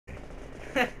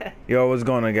Yo, what's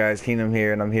going on, guys? Kingdom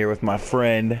here, and I'm here with my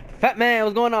friend. Fat man,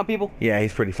 what's going on, people? Yeah,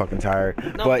 he's pretty fucking tired.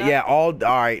 No, but not. yeah, all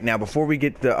right. Now, before we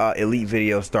get the elite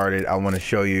video started, I want to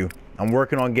show you. I'm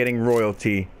working on getting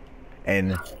royalty,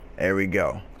 and there we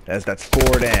go. That's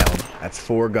 4 down. That's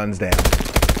 4 guns down.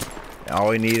 And all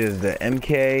we need is the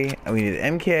MK. And we need the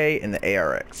MK and the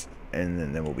ARX, and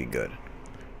then we'll be good.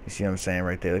 You see what I'm saying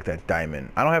right there? Look at that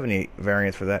diamond. I don't have any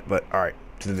variants for that, but all right,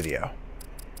 to the video.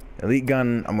 Elite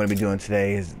gun I'm going to be doing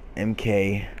today is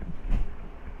MK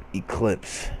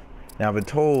Eclipse. Now, I've been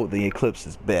told the Eclipse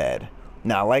is bad.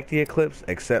 Now, I like the Eclipse,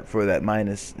 except for that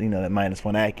minus, you know, that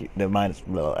 -1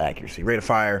 accuracy. Rate of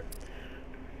fire,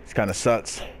 it kind of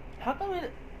sucks. How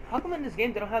come in this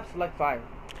game they don't have select fire?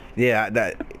 Yeah,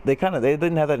 they didn't have that. Did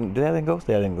they have that in Ghost?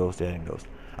 They had it in Ghost. They had it in Ghost.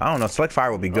 I don't know. Select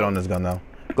fire would be good on this gun though.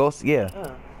 Ghost, yeah.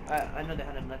 I know they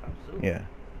had a Black Ops too. Yeah.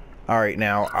 Alright,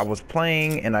 now I was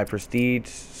playing and I prestige,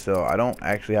 so I don't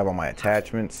actually have all my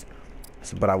attachments,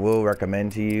 but I will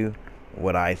recommend to you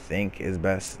what I think is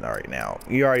best. Alright, now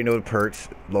you already know the perks: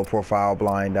 low profile,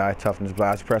 blind eye, toughness,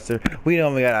 blast suppressor. We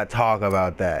don't even gotta talk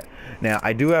about that. Now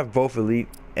I do have both elite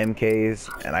MKs,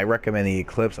 and I recommend the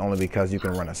Eclipse only because you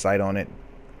can run a sight on it.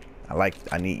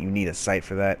 You need a sight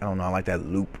for that. I don't know, I like that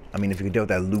loop. I mean, if you can deal with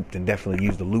that loop, then definitely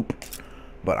use the loop,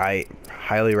 but I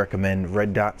highly recommend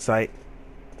red dot sight.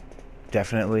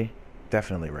 Definitely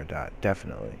red dot.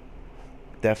 Definitely.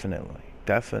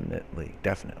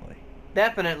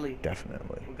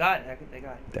 We got it. They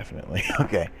got it. Definitely.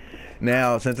 Okay.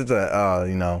 Now, since it's a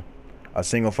you know, a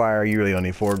single fire, you really don't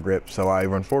need foregrip, so I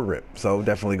run foregrip. So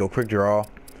definitely go quick draw,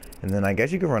 and then I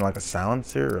guess you can run like a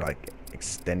silencer or like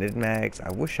extended mags.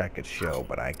 I wish I could show,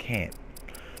 but I can't.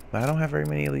 But I don't have very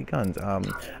many elite guns.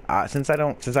 Since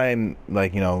I'm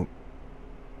like, you know,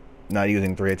 not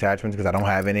using 3 attachments because I don't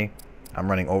have any. I'm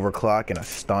running overclock and a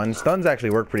stun. Stuns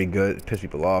actually work pretty good. Piss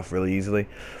people off really easily.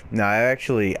 Now, I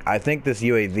think this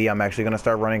UAV I'm actually going to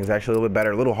start running is actually a little bit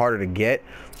better. A little harder to get,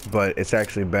 but it's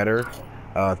actually better.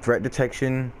 Threat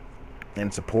detection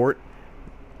and support.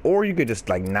 Or you could just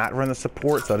like not run the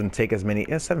support so it doesn't take as many.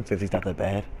 Yeah, 750 is not that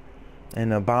bad.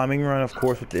 And a bombing run, of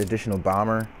course, with the additional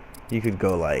bomber. You could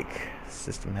go like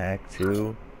system hack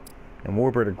 2. And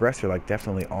warbird aggressor, like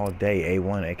definitely all day.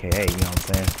 A1, aka, you know what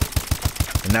I'm saying?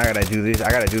 And now I gotta do this. I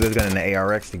gotta do this gun in the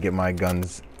ARX to get my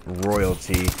guns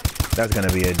royalty. That's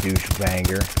gonna be a douche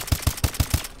banger.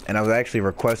 And I was actually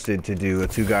requested to do a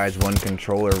 2 guys 1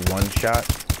 controller 1 shot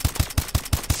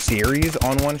series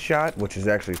on 1 shot, which is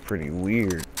actually pretty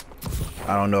weird.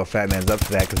 I don't know if Fat Man's up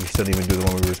to that because we still didn't even do the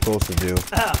one we were supposed to do.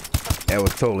 That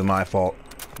was totally my fault.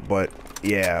 But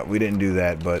yeah, we didn't do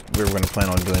that. But we were gonna plan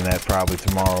on doing that probably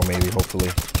tomorrow, maybe, hopefully.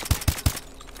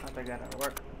 I think that'll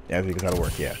work. Yeah, I think that'll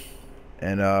work. Yeah.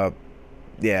 And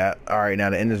yeah, alright, now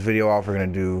to end this video off, we're gonna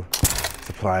do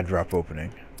supply drop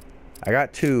opening. I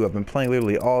got 2. I've been playing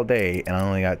literally all day, and I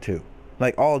only got 2.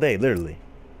 Like, all day, literally.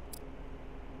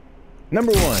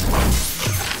 Number 1.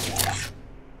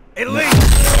 Elite!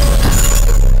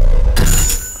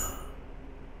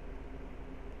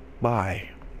 Bye.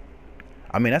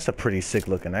 I mean, that's a pretty sick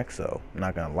looking EXO, I'm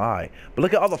not gonna lie. But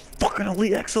look at all the fucking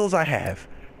elite EXOs I have.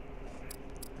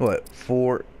 What,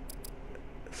 4,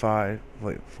 5,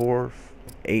 wait, 4,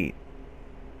 8.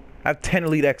 I have 10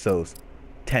 elite EXOs.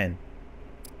 10.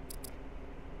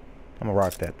 I'm gonna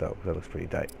rock that though. That looks pretty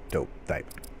dope.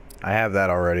 I have that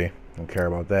already. Don't care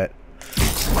about that.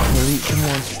 Elite, come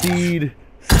on, Steed.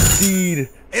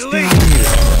 Elite.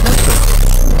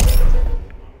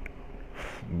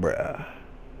 Bruh.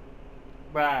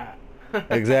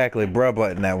 Exactly, bruh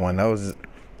button that one. That was.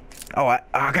 Oh, I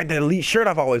got that elite shirt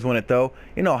I've always wanted though.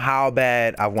 You know how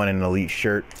bad I want an elite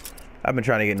shirt. I've been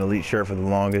trying to get an elite shirt for the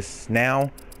longest.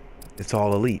 Now, it's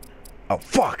all elite. Oh,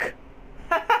 fuck!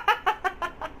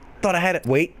 Thought I had it.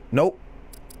 Wait, nope.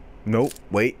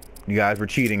 Wait. You guys were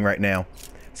cheating right now.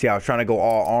 See, I was trying to go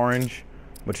all orange,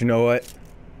 but you know what?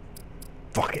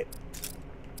 Fuck it.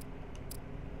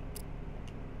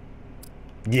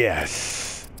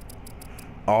 Yes.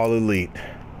 All elite.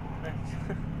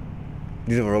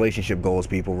 These are relationship goals,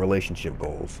 people. Relationship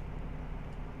goals.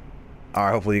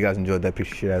 Alright, hopefully you guys enjoyed that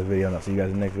piece of shit ass video, and I'll see you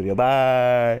guys in the next video.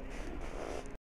 Bye!